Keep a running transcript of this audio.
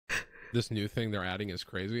This new thing they're adding is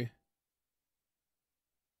crazy.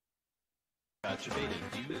 Gotcha baited,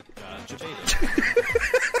 dude. Gotcha baited.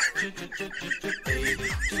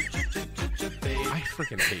 I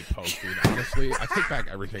freaking hate Poke, dude. Honestly, I take back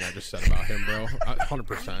everything I just said about him, bro.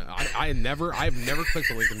 100%. I've never clicked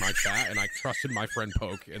the link in my chat, and I trusted my friend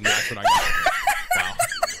Poke, and that's what I got. Wow.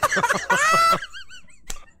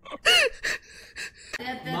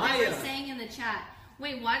 They were saying in the chat.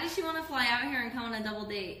 Wait, why does she want to fly out here and come on a double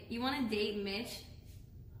date? You want to date Mitch?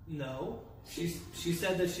 No. She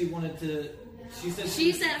said that she wanted to. She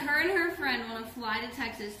said her and her friend want to fly to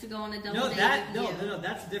Texas to go on a double date. No,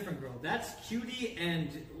 that's a different girl. That's Cutie and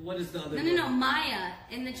what is the other girl? No, Maya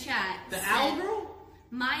in the chat. The owl girl?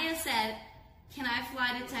 Maya said, "Can I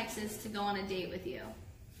fly to Texas to go on a date with you?"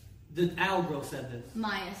 The owl girl said this.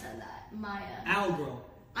 Maya said that. Maya. Owl girl.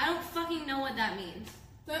 I don't fucking know what that means.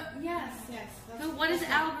 Yes. But what does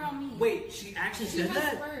owl girl mean? Wait, she actually said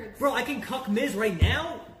that? Words. Bro, I can cuck Miz right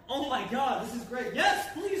now? Oh my god, this is great. Yes,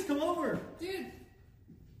 please come over. Dude.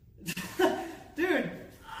 Dude,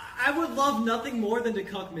 I would love nothing more than to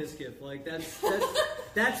cuck Mizkif. Like,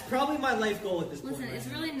 that's probably my life goal at this point. Listen, it's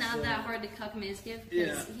really not that hard to cuck Mizkif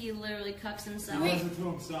because he literally cucks himself. He does it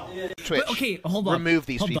to himself. Yeah. Twitch, okay, hold on. Remove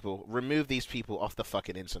these people. Remove these people off the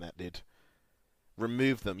fucking internet, dude.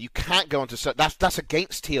 Remove them. You can't go onto... That's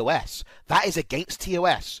against TOS. That is against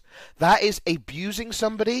TOS. That is abusing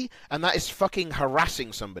somebody, and that is fucking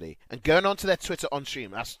harassing somebody. And going onto their Twitter on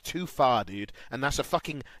stream, that's too far, dude. And that's a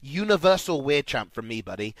fucking universal weird champ from me,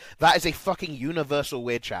 buddy. That is a fucking universal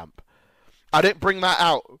weird champ. I don't bring that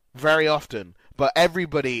out very often, but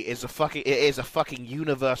everybody is a fucking... It is a fucking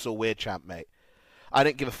universal weird champ, mate. I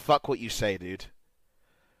don't give a fuck what you say, dude.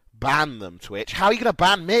 Ban them, Twitch. How are you going to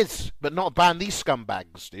ban Miz, but not ban these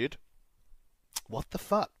scumbags, dude? What the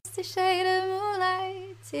fuck? It's the shade of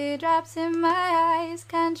moonlight, teardrops in my eyes,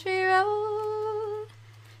 country road.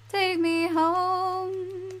 Take me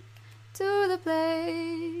home to the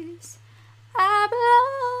place I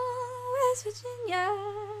belong, West Virginia,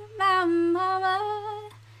 Mountain Mama.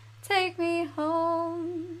 Take me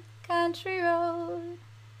home, country road.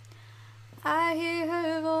 I hear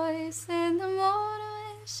her voice in the morning.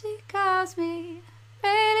 She calls me,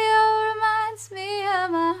 radio reminds me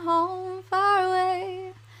of my home far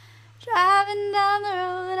away. Driving down the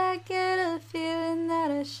road, I get a feeling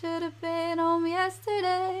that I should have been home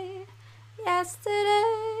yesterday.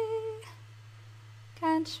 Yesterday,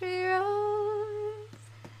 country roads,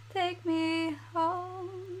 take me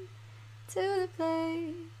home to the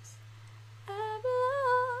place I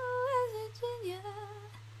belong, West Virginia,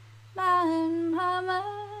 Mountain Mama.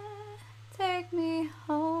 Take me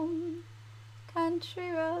home,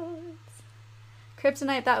 country roads.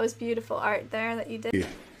 Kryptonite, that was beautiful art there that you did.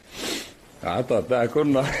 I thought that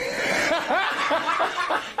couldn't I?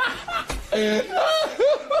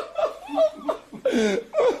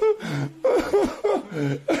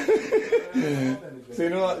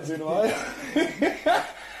 Sinua.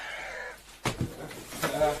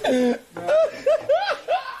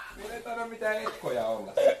 Meillä ei tarvitse mitään ekkoja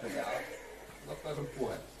olla sitten. Ottaa sun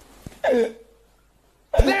puheen.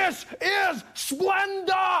 This is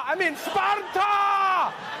Splendor! I mean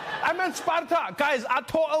Sparta! I meant Sparta! Guys, I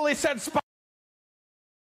totally said Sparta.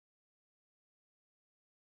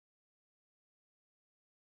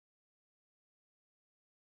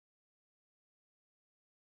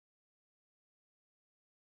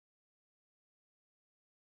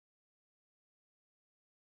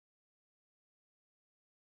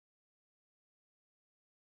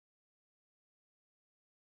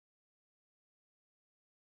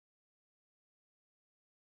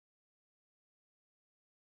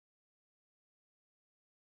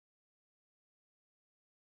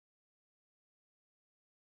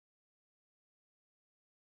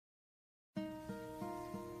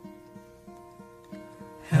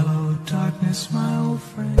 Hello, darkness, my old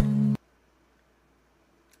friend.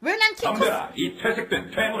 왜 난 키커? 상대라, 이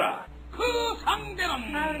퇴색된 퇴물아. 그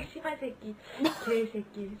상대는 아, 씨발 새끼,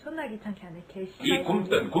 개새끼, 존나 귀찮게 하네, 개씨발. 이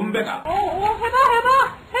굶뜬 굼뱅아.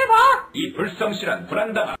 해봐. 이 불성실한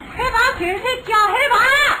불안당아. 해봐, 개새끼야, 해봐.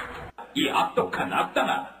 이 악독한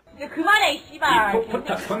악당아. 이제 그만해, 이 씨발. 이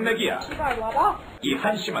폭포탑 손내기야. 씨발, 와봐. 이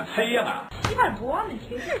한심한 살량아. 씨발, 뭐하는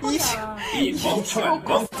개새끼야. 이 멍청한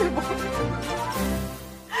멍.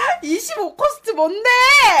 25코스트 뭔데?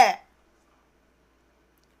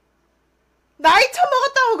 나이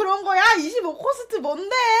처먹었다고 그런 거야? 25코스트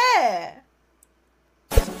뭔데?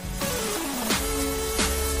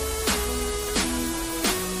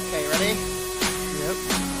 Okay, ready? Yep.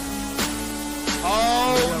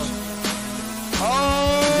 Hold!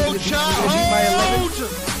 Chat, hold!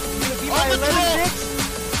 On the drop!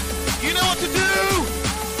 You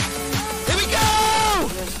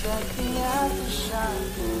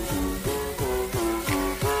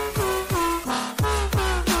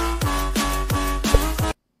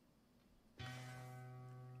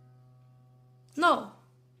No.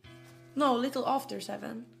 No, a little after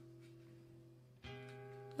 7.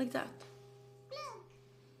 Like that.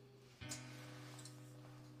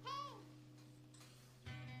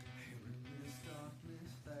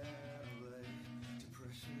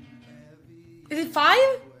 Is it 5?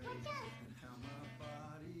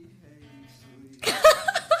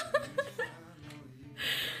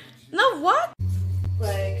 No, what?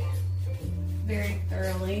 Like, very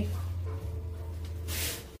thoroughly.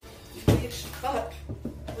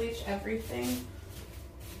 Bleach everything.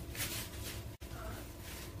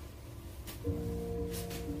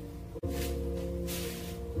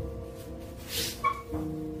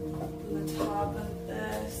 On the top of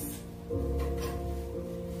this.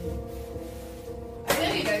 I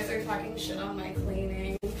know you guys are talking shit on my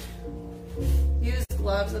cleaning. Use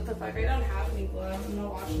gloves. What the fuck? I don't have any gloves. I'm gonna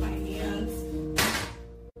wash my hands.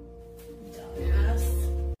 Dumbass.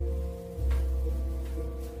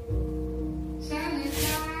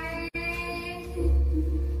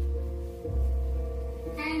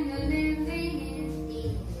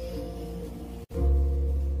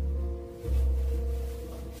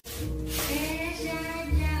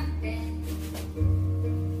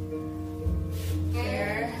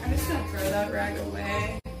 There. I'm just gonna throw that rag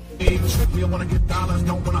away. Wanna get dollars,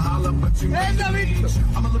 don't wanna holler, but you I'm a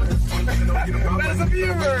little disappointed, you know, get a that is a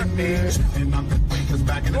viewer! And I'm the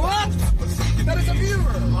back in the what? That is a viewer!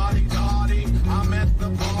 I'm at the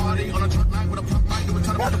party on a truck night with a punk mic doing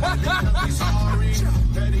ton sorry.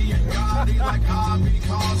 Betty and Gotti like Hobby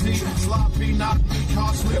Causey. Sloppy, not me,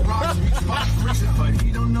 costly, rocks, me, spot, but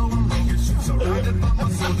he don't know I'm broken. Surrounded by my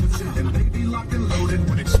soldiers, and they be locked and loaded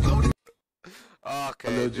when exploding. Okay.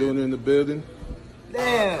 Little Junior in the building.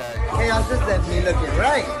 Damn, Chaos just left me looking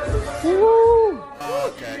right. Woo!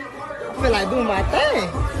 Okay. I feel like doing my thing.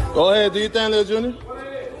 Go ahead, do your thing, little Junior.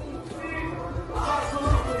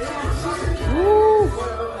 Woo!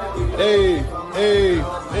 Hey, hey,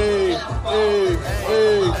 hey, hey,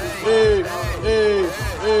 hey, hey, hey,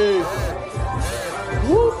 hey.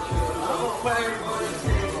 Woo!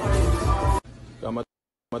 Got my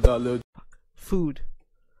dog, little food.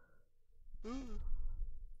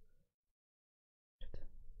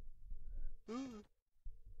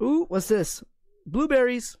 Ooh, what's this?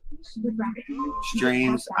 Blueberries.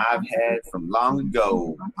 Streams I've had from long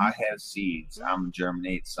ago. I have seeds. I'm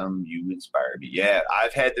germinate some. You inspire me. Yeah,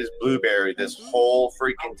 I've had this blueberry this whole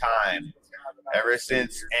freaking time. Ever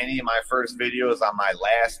since any of my first videos on my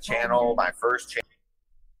last channel, my first channel.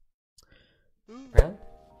 Brown?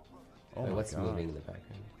 Oh, wait, what's God. moving in the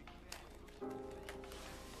background?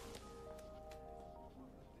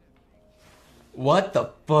 What the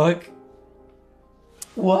fuck?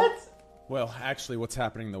 What? Well, actually, what's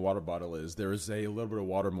happening in the water bottle is there is a little bit of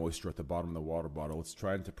water moisture at the bottom of the water bottle. It's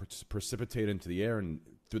trying to precipitate into the air, and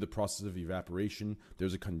through the process of evaporation,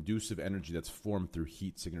 there's a conducive energy that's formed through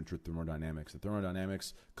heat signature thermodynamics. The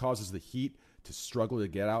thermodynamics causes the heat to struggle to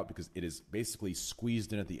get out because it is basically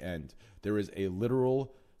squeezed in at the end. There is a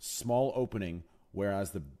literal small opening,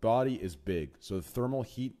 whereas the body is big. So the thermal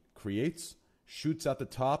heat creates, shoots out the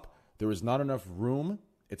top. There is not enough room.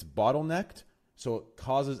 It's bottlenecked. So it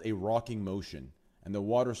causes a rocking motion, and the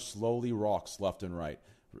water slowly rocks left and right.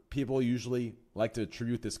 People usually like to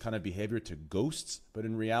attribute this kind of behavior to ghosts, but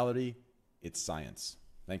in reality, it's science.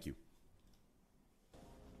 Thank you.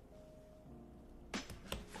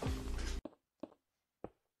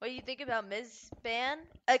 What do you think about Ms. Ban?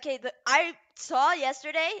 Okay, I saw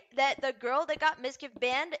yesterday that the girl that got Mizkif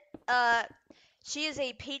banned, she is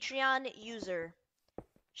a Patreon user.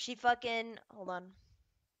 She fucking, hold on.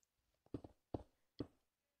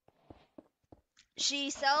 She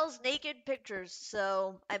sells naked pictures,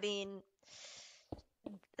 so, I mean,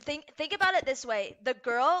 think about it this way. The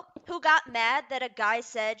girl who got mad that a guy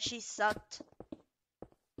said she sucked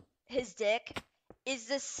his dick is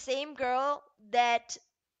the same girl that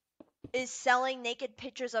is selling naked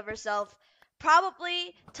pictures of herself,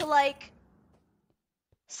 probably to, like,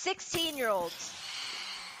 16-year-olds.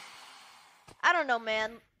 I don't know,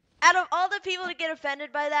 man. Out of all the people to get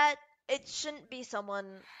offended by that, it shouldn't be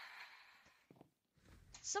someone...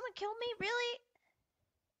 Someone kill me? Really?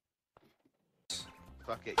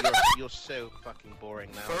 Fuck it, you're so fucking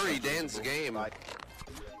boring now. Furry dance game.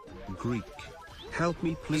 Greek. Help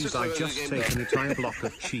me please, I just take an entire block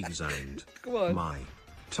of cheese and Come on. my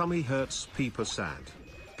tummy hurts, people sad.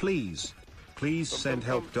 Please. Please send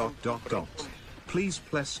help ... Please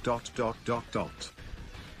bless ... Dude,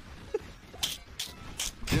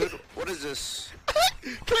 what is this?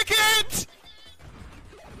 Click it!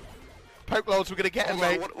 Poke loads, we're gonna get him,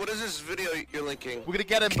 mate. What is this video you're linking? We're gonna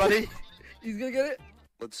get him, buddy. He's gonna get it.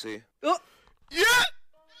 Let's see. Oh! Yeah!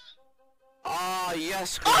 Oh,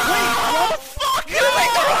 yes. Oh, fuck! You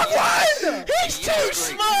make the wrong one! He's too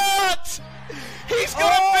smart! He's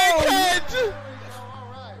got a big head!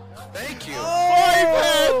 Thank you.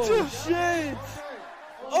 Oh, shit!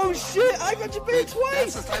 Oh shit! I got your bait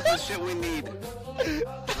twice! That's the type of shit we need.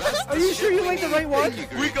 Are you sure you made the right one?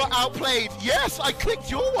 We got outplayed. Yes, I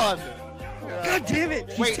clicked your one. God damn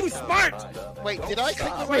it! He's too smart! Wait, did I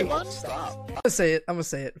click the right one? I'm gonna say it. I'm gonna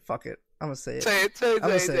say it. Fuck it. I'm gonna say it. Say it. I'm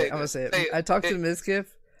gonna say it. I'm gonna say it. I talked to Mizkif.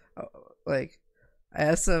 Like, I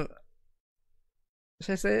asked him.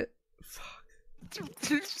 Should I say it? Fuck.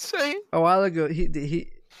 Say it. A while ago,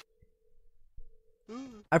 he.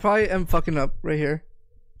 I probably am fucking up right here.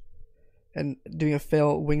 And doing a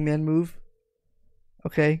fail wingman move.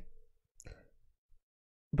 Okay.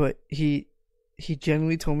 But he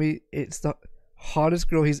genuinely told me it's the hottest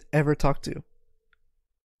girl he's ever talked to.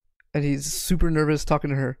 And he's super nervous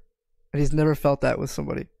talking to her. And he's never felt that with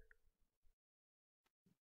somebody.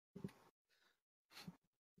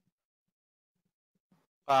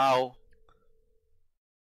 Wow.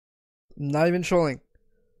 Not even trolling.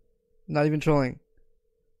 Not even trolling.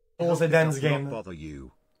 Also, Dan's game. Not bother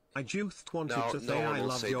you. I just wanted No, to no say one I will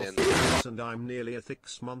love say your Dan. videos and I'm nearly a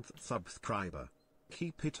thicc subscriber.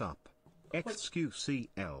 Keep it up.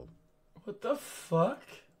 XQCL. What the fuck?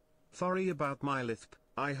 Sorry about my lisp.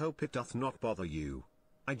 I hope it doth not bother you.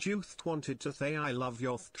 I just wanted to say I love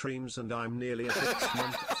your streams and I'm nearly a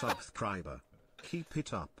 6-month subscriber. Keep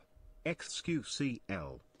it up.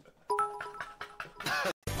 XQCL.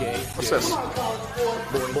 What's this? Boy,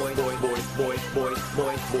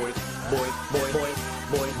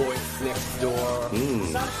 next door.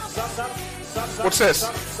 What's this?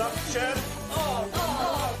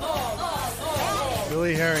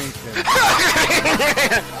 Billy Harrington.